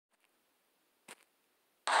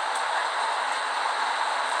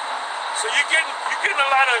So you're getting a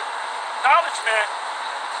lot of knowledge, man.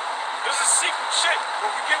 This is secret shit.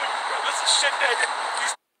 What we're giving you, bro. This is shit that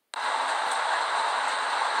these.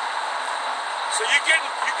 So you're getting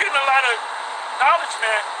a lot of knowledge,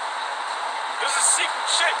 man. This is secret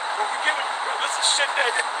shit. What we're giving you, bro. This is shit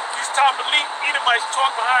that these top elite Edomites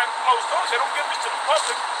talk behind closed doors. They don't give this to the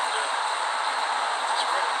public.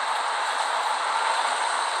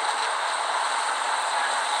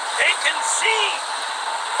 They can see.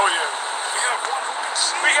 Oh yeah. We have one who can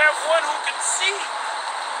see. We have one who can see.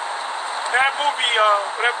 That movie,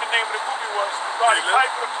 whatever the name of the movie was, Roddy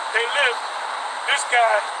Piper, They Live. This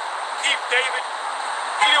guy, Keith David,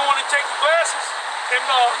 he didn't want to take the glasses, and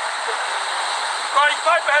Roddy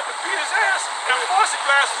Piper had to beat his ass and force the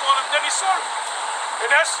glasses on him, then he saw him. And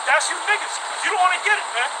that's you niggas. You don't want to get it,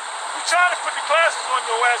 man. You trying to put the glasses on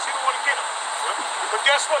your ass, you don't want to get them. But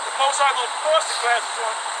guess what? The Most High gonna force the glasses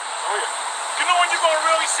on you. Oh yeah. You know when you're gonna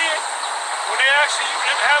really see it? When they actually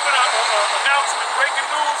having an announcement, breaking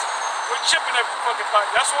news, we're chipping every fucking body.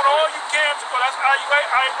 That's what all you cams are. That's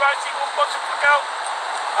IUIC gonna fuck the fuck out.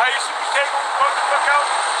 IUCPK gonna fuck the fuck out.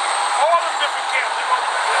 All them different camps. They're gonna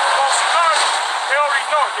all Chicago. They already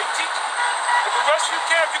know it. They teach it. But the rest of you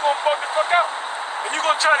camps, you're gonna fuck the fuck out. And you're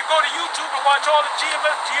gonna try to go to YouTube and watch all the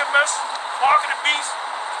GMS, marketing beasts.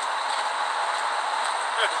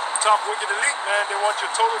 Yeah, the top wicked elite, man, they want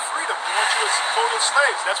your total freedom. They want you as total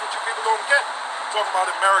slaves. That's what you people don't get. Talking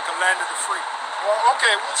about America, land of the free. Well,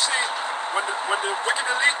 okay, we'll see. When the wicked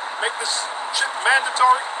elite make this shit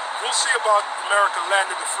mandatory, we'll see about America,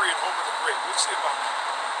 land of the free and home of the great. We'll see about that.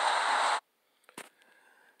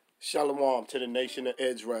 Shalom to the nation of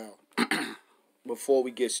Israel. Before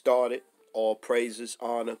we get started, all praises,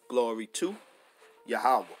 honor, glory to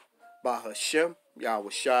Yahweh. By Hashem,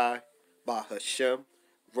 Yahweh Shai, by Hashem,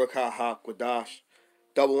 Ruach HaKodesh.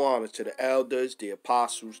 Double honor to the elders, the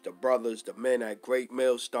apostles, the brothers, the men at Great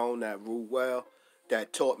Millstone that rule well,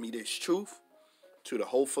 that taught me this truth. To the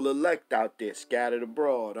hopeful elect out there scattered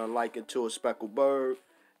abroad, unlike unto a speckled bird,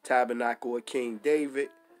 tabernacle of King David,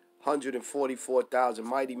 144,000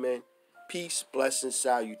 mighty men. Peace, blessings,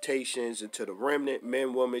 salutations, and to the remnant,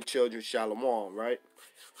 men, women, children, shalom, right?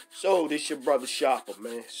 So, this your brother Shopper,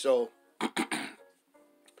 man. So,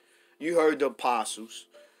 you heard the apostles.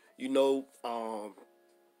 You know,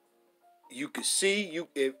 you could see,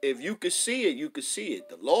 if you could see it, you could see it.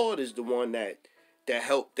 The Lord is the one that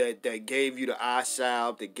helped, that gave you the eye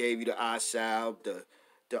salve,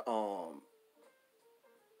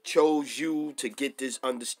 chose you to get this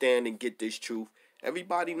understanding, get this truth.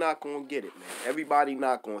 Everybody not gonna get it, man. Everybody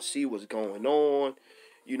not gonna see what's going on.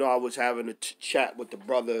 You know, I was having a chat with the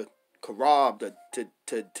brother Karab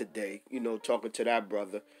today, you know, talking to that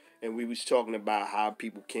brother, and we was talking about how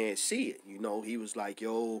people can't see it. You know, he was like,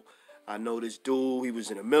 yo, I know this dude, he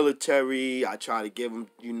was in the military. I try to give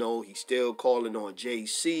him, you know, he's still calling on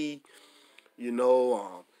JC. You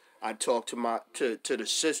know, I talk to the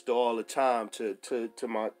sister all the time, to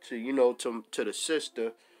the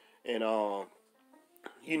sister, and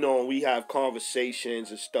you know, we have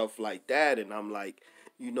conversations and stuff like that, and I'm like,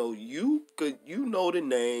 you know, you know the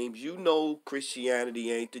names, you know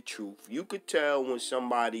Christianity ain't the truth. You could tell when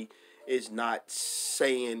somebody is not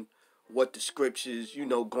saying what the scriptures, you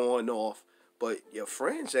know, going off, but your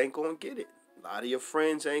friends ain't gonna get it. A lot of your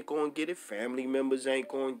friends ain't gonna get it. Family members ain't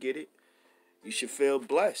gonna get it. You should feel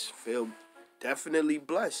blessed. Feel definitely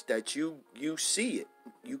blessed that you see it.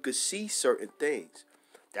 You could see certain things.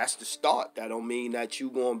 That's the start. That don't mean that you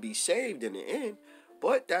gonna be saved in the end,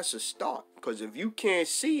 but that's a start. Because if you can't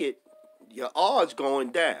see it, your odds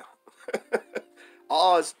going down.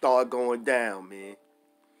 Odds start going down, man.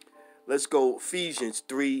 Let's go Ephesians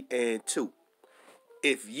 3:2.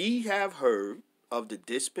 If ye have heard of the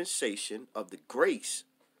dispensation of the grace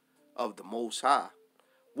of the Most High,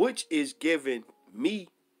 which is given me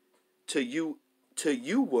to you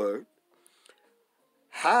word,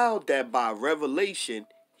 how that by revelation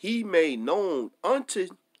he made known unto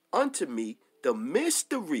me the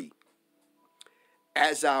mystery,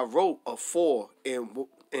 as I wrote afore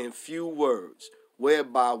in few words,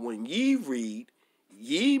 whereby when ye read,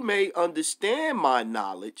 ye may understand my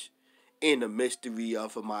knowledge in the mystery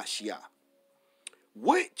of Hamashiach,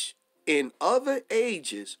 which in other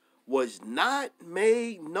ages was not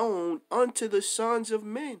made known unto the sons of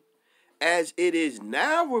men, as it is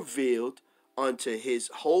now revealed unto his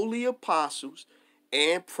holy apostles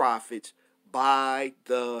and prophets by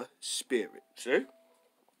the Spirit. See?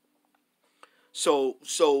 So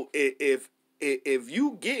if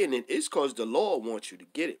you getting it, it's because the Lord wants you to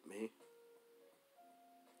get it, man.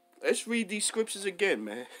 Let's read these scriptures again,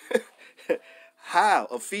 man. How?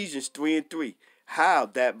 Ephesians 3:3. how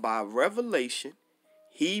that by revelation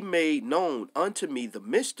he made known unto me the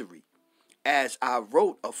mystery, as I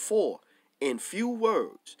wrote afore in few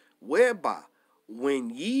words, whereby when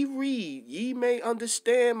ye read, ye may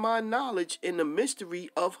understand my knowledge in the mystery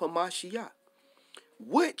of Hamashiach,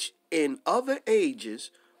 which in other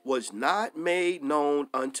ages was not made known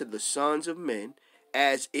unto the sons of men,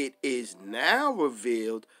 as it is now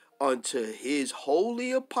revealed unto his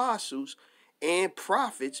holy apostles and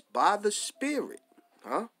prophets by the Spirit.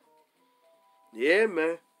 Huh? Yeah,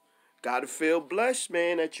 man. Gotta feel blessed,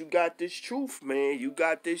 man, that you got this truth, man. You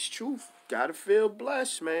got this truth. Gotta feel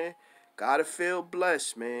blessed, man. Gotta feel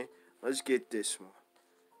blessed, man. Let's get this one.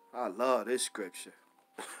 I love this scripture.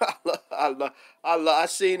 I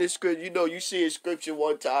seen this scripture. You know, you see a scripture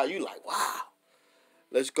one time, you like, wow.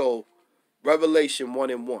 Let's go. Revelation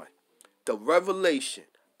 1:1. The revelation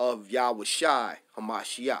of Yahushai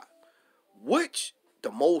Hamashiach, which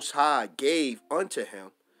the Most High gave unto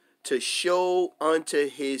him to show unto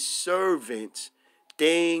his servants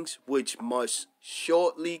things which must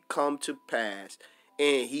shortly come to pass.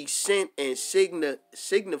 And he sent and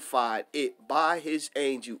signified it by his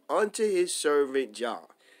angel unto his servant John.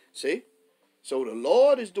 See? So the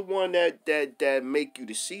Lord is the one that make you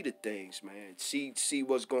to see the things, man. See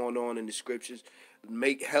what's going on in the scriptures.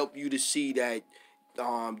 Help you to see that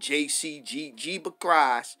JCG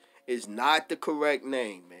Christ is not the correct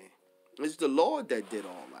name, man. It's the Lord that did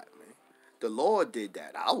all that, man. The Lord did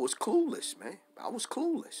that. I was clueless, man. I was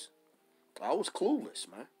clueless,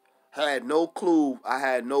 man. I had no clue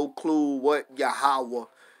what Yahweh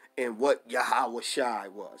and what Yahweh Shai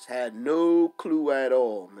was. Had no clue at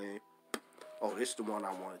all, man. Oh, this is the one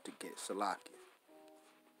I wanted to get. Salakia.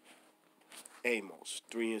 Amos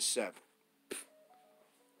 3:7.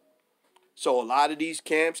 So a lot of these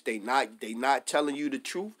camps, they not telling you the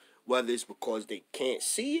truth, whether it's because they can't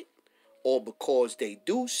see it or because they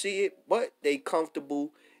do see it, but they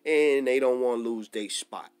comfortable and they don't want to lose their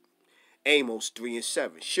spot. Amos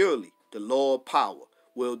 3:7. Surely the Lord power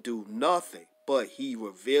will do nothing, but he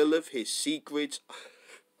revealeth his secrets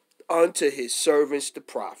unto his servants the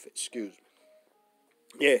prophets. Excuse me.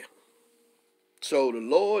 Yeah. So the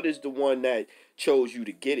Lord is the one that chose you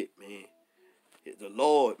to get it, man. The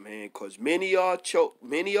Lord, man, because many are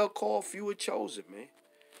called, few are chosen, man.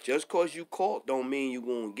 Just because you called don't mean you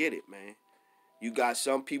going to get it, man. You got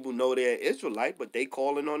some people know they're Israelite, but they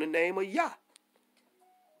calling on the name of Yah.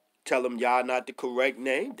 Tell them Yah not the correct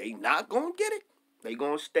name, they not going to get it. They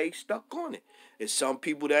going to stay stuck on it. There's some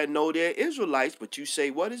people that know they're Israelites, but you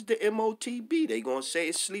say, what is the MOTB? They going to say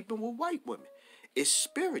it's sleeping with white women. It's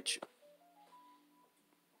spiritual.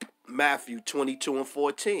 Matthew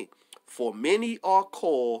 22:14. For many are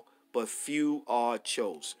called, but few are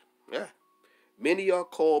chosen. Yeah. Many are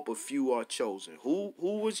called, but few are chosen. Who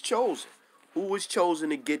was chosen? Who was chosen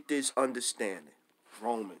to get this understanding?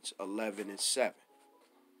 Romans 11:7.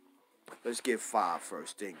 Let's get 5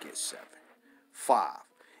 first, then get 7. 5.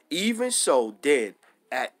 Even so, then,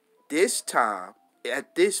 at this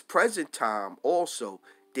present time also,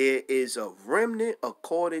 there is a remnant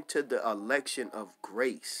according to the election of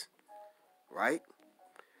grace. Right?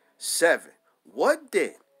 7. What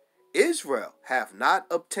then? Israel hath not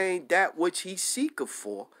obtained that which he seeketh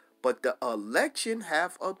for, but the election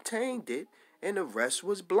hath obtained it, and the rest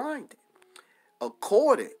was blinded.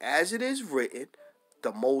 According as it is written,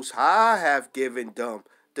 the Most High hath given them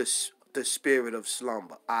the spirit of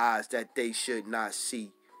slumber, eyes that they should not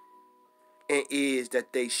see, and ears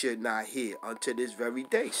that they should not hear, unto this very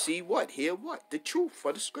day. See what? Hear what? The truth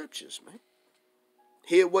for the scriptures, man.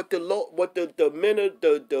 Hear what the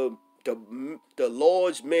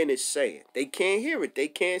Lord's men is saying. They can't hear it. They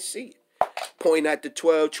can't see it. Point at the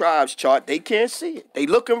 12 tribes chart. They can't see it. They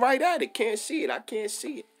looking right at it. Can't see it. I can't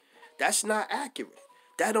see it. That's not accurate.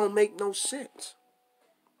 That don't make no sense.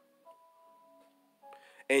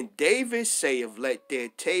 And David saith, let their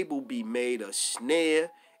table be made a snare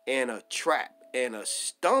and a trap and a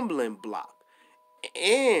stumbling block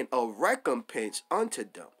and a recompense unto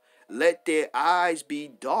them. Let their eyes be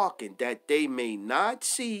darkened, that they may not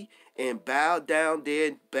see, and bow down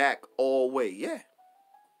their back always. Yeah.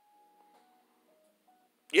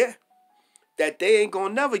 Yeah. That they ain't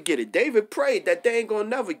gonna never get it. David prayed that they ain't gonna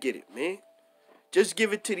never get it, man. Just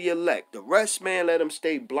give it to the elect. The rest, man, let them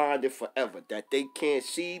stay blinded forever. That they can't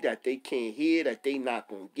see, that they can't hear, that they not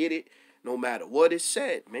gonna get it. No matter what is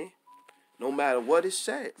said, man. No matter what is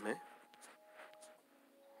said, man.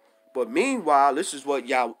 But meanwhile, this is what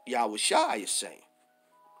Yahushai is saying.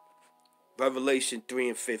 Revelation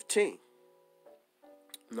 3:15.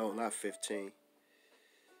 No, not 15.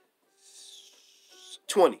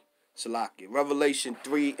 20. Salakia. Revelation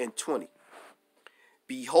 3:20.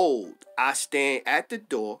 Behold, I stand at the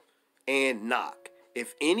door and knock.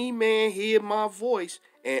 If any man hear my voice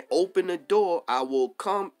and open the door, I will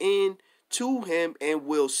come in to him and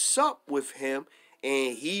will sup with him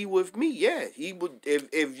and he with me. Yeah, he would.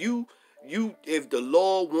 If the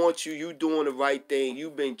Lord wants you, you doing the right thing.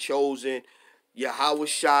 You've been chosen. Yahweh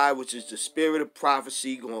Shai, which is the spirit of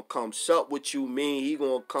prophecy, gonna come sup with you. He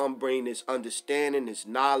gonna come bring this understanding, this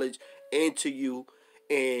knowledge into you,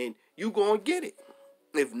 and you gonna get it.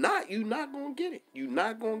 If not, you not gonna get it. You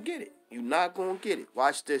not gonna get it. You not gonna get it.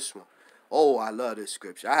 Watch this one. Oh, I love this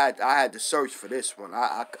scripture. I had to search for this one.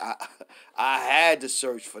 I had to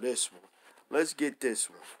search for this one. Let's get this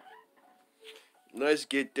one. Let's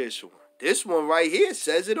get this one. This one right here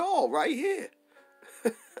says it all right here.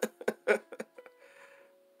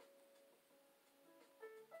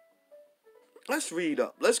 Let's read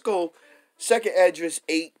up. Let's go 2nd Esdras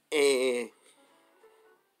 8 and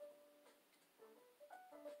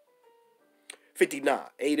 59.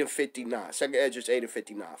 8 and 59. 2nd Esdras 8 and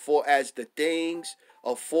 59. For as the things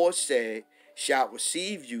aforesaid shall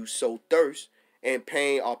receive you, so thirst and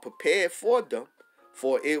pain are prepared for them.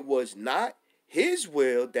 For it was not his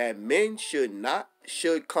will that men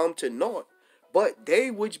should come to naught, but they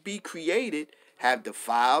which be created have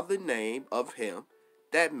defiled the name of him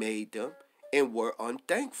that made them, and were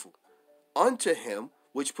unthankful unto him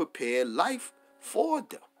which prepared life for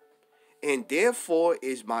them. And therefore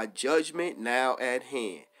is my judgment now at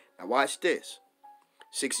hand. Now watch this.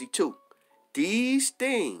 62. These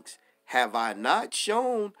things have I not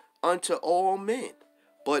shown unto all men,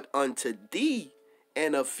 but unto thee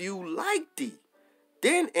and a few like thee.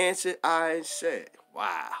 Then answered I and said,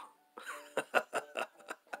 wow.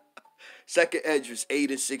 2nd Esdras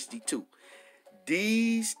 8 and 62.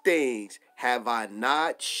 These things have I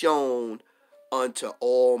not shown unto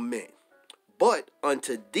all men, but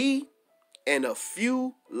unto thee and a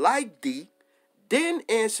few like thee. Then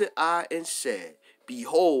answered I and said,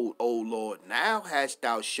 behold, O Lord, now hast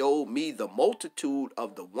thou showed me the multitude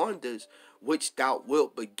of the wonders which thou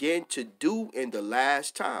wilt begin to do in the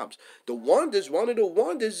last times. The wonders, one of the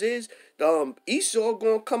wonders is Esau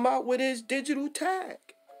going to come out with his digital tag.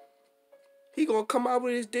 He going to come out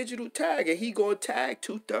with his digital tag, and he going to tag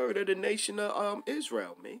 2/3 of the nation of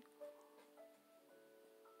Israel, man.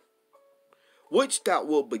 Which thou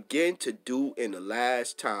wilt begin to do in the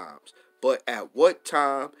last times, but at what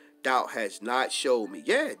time thou hast not showed me.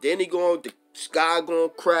 Yeah, then the sky going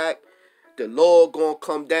to crack, the Lord going to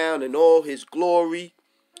come down in all his glory.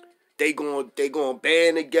 They going to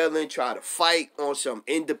band together and try to fight on some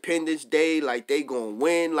Independence Day like they going to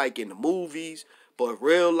win like in the movies. But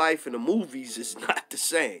real life in the movies is not the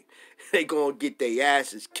same. They gonna get their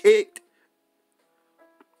asses kicked.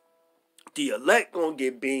 The elect gonna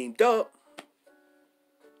get beamed up.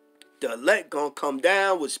 The elect gonna come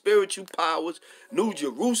down with spiritual powers. New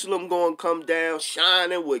Jerusalem gonna come down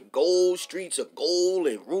shining with gold, streets of gold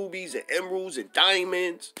and rubies and emeralds and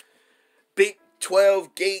diamonds. Big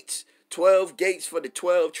 12 gates. 12 gates for the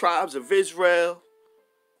 12 tribes of Israel.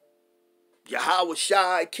 Yahweh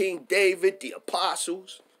Shai, King David, the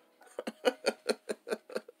apostles.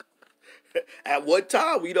 At what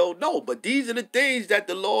time, we don't know. But these are the things that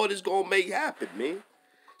the Lord is going to make happen, man.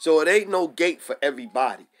 So it ain't no gate for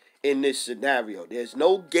everybody in this scenario. There's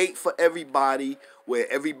no gate for everybody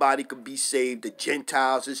where everybody could be saved. The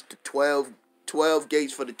Gentiles, it's the 12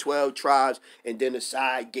 gates for the 12 tribes and then a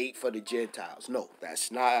side gate for the Gentiles. No,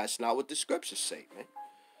 that's not what the scriptures say, man.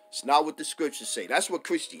 It's not what the scriptures say. That's what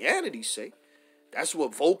Christianity say. That's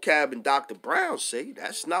what Vocab and Dr. Brown say.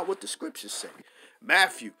 That's not what the scriptures say.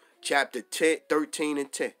 Matthew chapter 13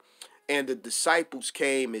 and 10. And the disciples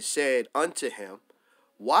came and said unto him,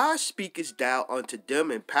 why speakest thou unto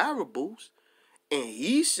them in parables? And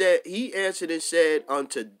he answered and said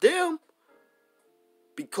unto them,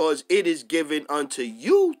 because it is given unto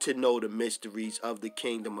you to know the mysteries of the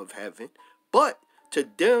kingdom of heaven, but to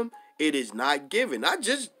them it is not given. That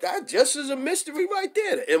just is a mystery right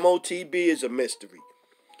there. The MOTB is a mystery.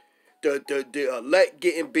 The elect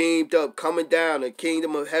getting beamed up, coming down, the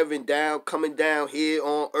kingdom of heaven down, coming down here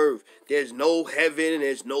on earth. There's no heaven and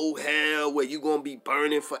there's no hell where you're going to be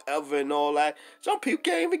burning forever and all that. Some people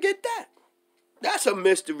can't even get that. That's a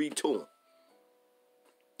mystery to them.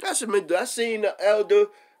 That's a mystery. I seen the elder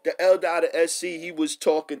out of SC. He was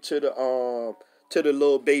talking to the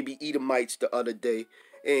little baby Edomites the other day.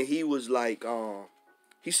 And he was like,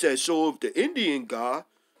 he said, so if the Indian guy,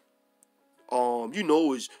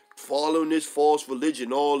 is following this false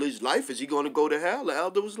religion all his life, is he going to go to hell? The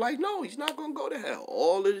elder was like, no, he's not going to go to hell.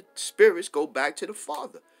 All of the spirits go back to the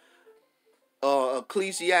Father.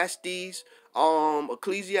 Ecclesiastes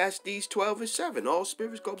Ecclesiastes 12:7. All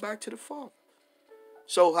spirits go back to the Father.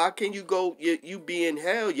 So how can you go, you be in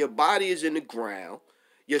hell, your body is in the ground,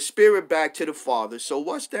 your spirit back to the Father. So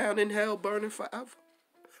what's down in hell burning forever?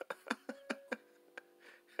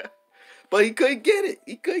 But he couldn't get it.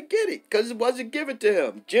 He couldn't get it because it wasn't given to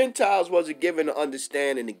him. Gentiles wasn't given to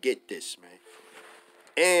understand and to get this, man.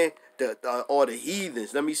 And the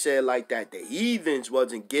heathens, let me say it like that. The heathens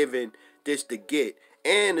wasn't given this to get.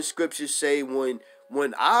 And the scriptures say when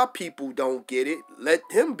our people don't get it, let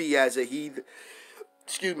him be as a heathen.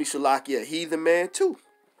 Excuse me, Salakia, a heathen man too.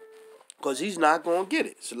 Because he's not going to get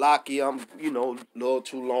it. Salakia, I'm, a little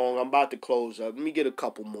too long. I'm about to close up. Let me get a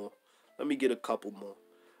couple more.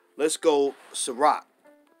 Let's go Sirach.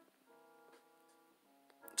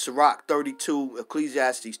 Sirach 32,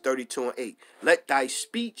 Ecclesiastes 32:8. Let thy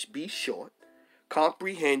speech be short,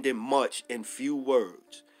 comprehending much in few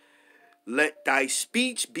words. Let thy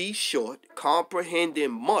speech be short,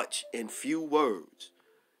 comprehending much in few words.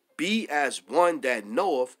 Be as one that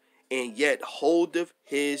knoweth, and yet holdeth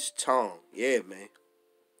his tongue. Yeah, man.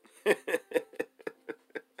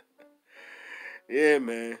 Yeah,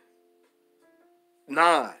 man.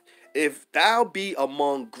 9. If thou be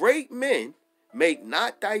among great men, make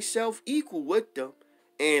not thyself equal with them.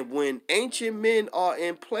 And when ancient men are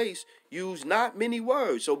in place, use not many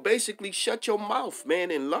words. So basically, shut your mouth, man,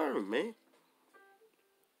 and learn, man.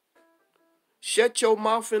 Shut your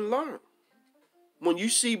mouth and learn. When you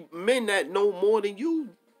see men that know more than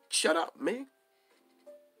you, shut up, man.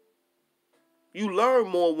 You learn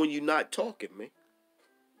more when you're not talking, man.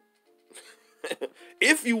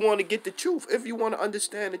 If you want to get the truth, if you want to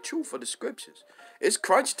understand the truth of the scriptures. It's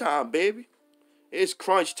crunch time, baby. It's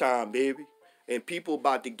crunch time, baby. And people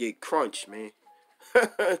about to get crunched, man.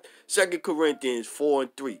 2 Corinthians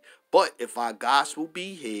 4:3. But if our gospel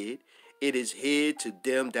be hid, it is hid to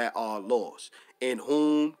them that are lost, in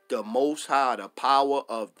whom the Most High, the power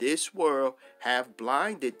of this world, hath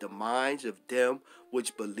blinded the minds of them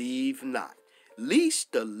which believe not,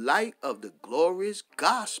 lest the light of the glorious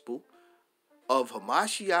gospel of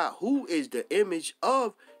Hamashiach, who is the image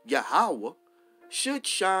of Yahweh, should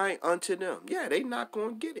shine unto them. Yeah, they not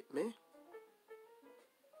going to get it, man.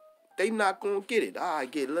 They not going to get it. All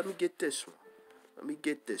right, let me get this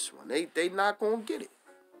one. They not going to get it.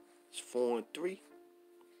 It's 4:3.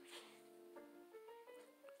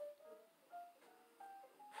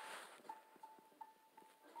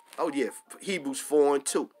 Oh, yeah, Hebrews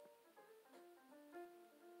 4:2.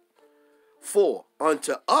 4.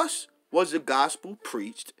 Unto us was the gospel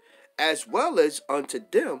preached, as well as unto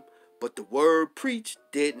them, but the word preached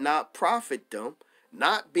did not profit them,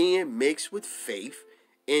 not being mixed with faith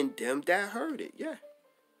in them that heard it. Yeah.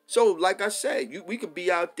 So, like I said, we could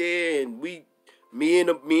be out there and me and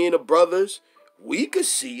the brothers, we could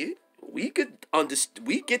see it. We could understand.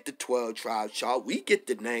 We get the 12 tribes chart. We get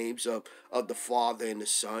the names of the Father and the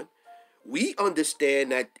Son. We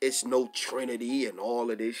understand that it's no Trinity and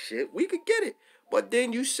all of this shit. We could get it. But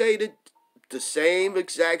then you say that the same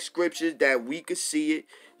exact scriptures that we could see it,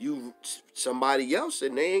 somebody else,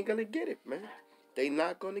 and they ain't gonna get it, man. They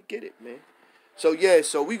not gonna get it, man. So yeah,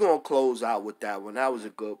 so we gonna close out with that one. That was a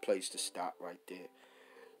good place to stop right there.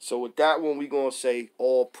 So with that one, we gonna say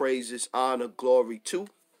all praises, honor, glory to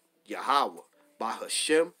Yahweh, by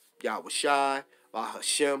Hashem, Yahweh Shai, by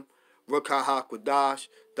Hashem, Ruach HaKodesh.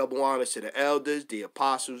 Double honors to the elders, the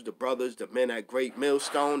apostles, the brothers, the men at Great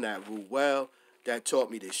Millstone that rule well, that taught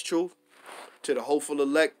me this truth. To the hopeful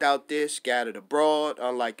elect out there, scattered abroad,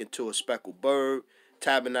 unlike unto a speckled bird,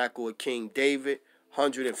 tabernacle of King David,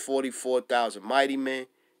 144,000 mighty men,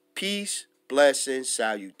 peace, blessings,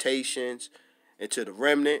 salutations, and to the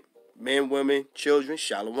remnant, men, women, children,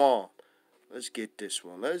 shalom. Let's get this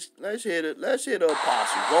one. Let's hear the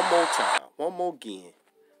apostles one more time, one more again.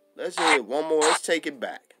 Let's hear it one more. Let's take it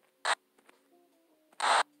back.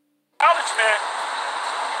 Knowledge, man.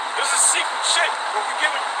 This is secret shit. When we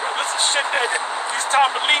giving, this is shit that these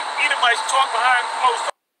top elite Edomites talk behind closed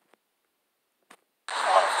doors.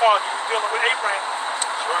 Father, he was dealing with Abraham.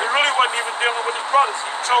 He really wasn't even dealing with his brothers.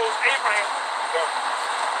 He chose Abraham.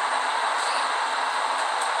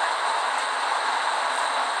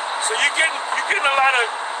 So you're getting a lot of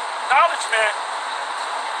knowledge, man.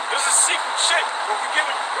 This is secret shit. When we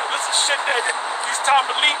giving, this is shit that these top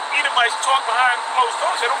elite Edomites talk behind closed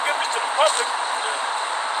doors. They don't give this to the public.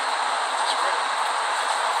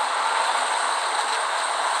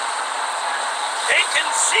 They can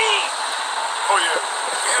see. Oh yeah.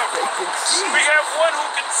 We have one who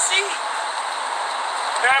can see.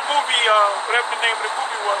 That movie, whatever the name of the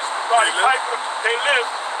movie was, Roddy Piper, They Live.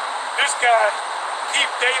 This guy,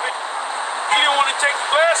 Keith David, he didn't want to take the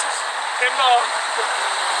glasses. And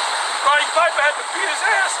Roddy Piper had to beat his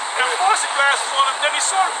ass and force the glasses on him, then he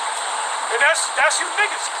served. And that's you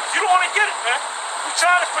niggas. You don't want to get it, man. You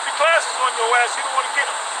try to put the glasses on your ass, you don't want to get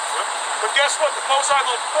it. Yep. But guess what? The Most High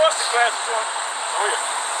gonna force the glasses on you. Oh yeah.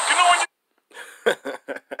 You know when you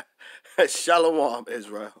Shalom,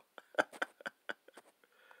 Israel.